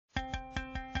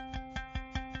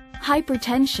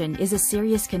Hypertension is a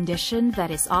serious condition that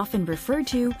is often referred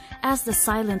to as the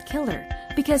silent killer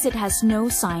because it has no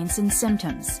signs and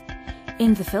symptoms.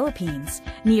 In the Philippines,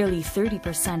 nearly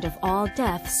 30% of all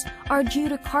deaths are due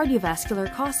to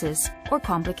cardiovascular causes or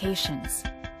complications.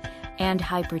 And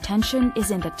hypertension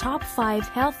is in the top 5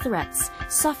 health threats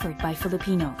suffered by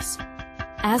Filipinos.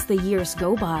 As the years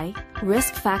go by,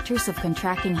 risk factors of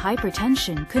contracting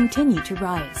hypertension continue to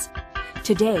rise.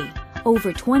 Today,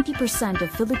 over 20% of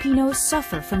Filipinos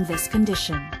suffer from this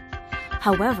condition.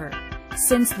 However,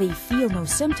 since they feel no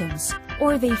symptoms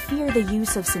or they fear the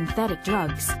use of synthetic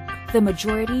drugs, the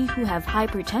majority who have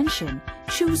hypertension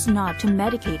choose not to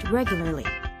medicate regularly.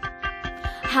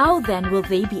 How then will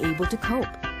they be able to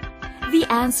cope? The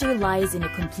answer lies in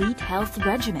a complete health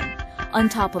regimen, on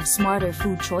top of smarter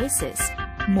food choices,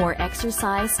 more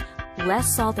exercise,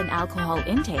 less salt and alcohol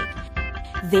intake.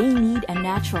 They need a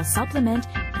natural supplement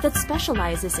that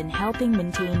specializes in helping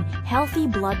maintain healthy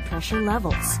blood pressure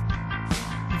levels.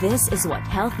 This is what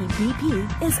Healthy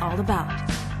BP is all about.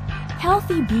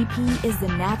 Healthy BP is the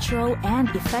natural and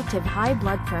effective high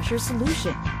blood pressure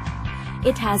solution.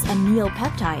 It has a meal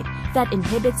peptide that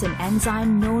inhibits an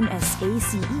enzyme known as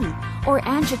ACE, or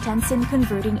angiotensin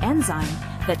converting enzyme,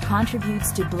 that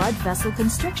contributes to blood vessel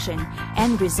constriction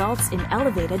and results in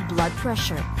elevated blood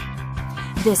pressure.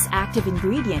 This active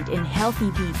ingredient in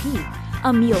Healthy BP,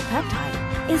 a meal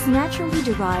peptide, is naturally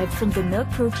derived from the milk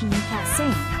protein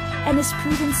casein and is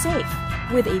proven safe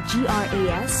with a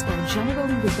GRAS, or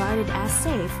Generally Regarded as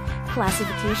Safe,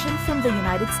 classification from the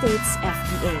United States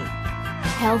FDA.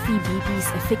 Healthy BP's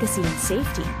efficacy and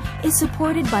safety is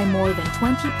supported by more than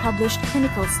 20 published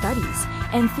clinical studies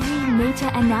and 3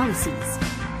 meta-analyses.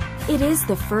 It is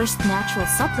the first natural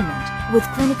supplement with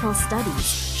clinical studies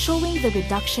showing the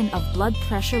reduction of blood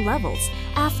pressure levels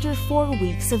after 4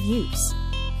 weeks of use.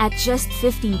 At just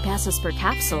 15 pesos per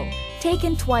capsule,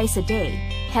 taken twice a day,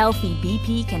 Healthy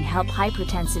BP can help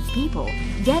hypertensive people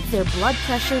get their blood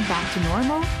pressure back to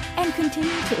normal and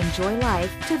continue to enjoy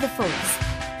life to the fullest.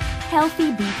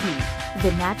 Healthy BP,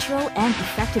 the natural and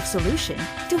effective solution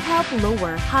to help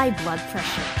lower high blood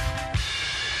pressure.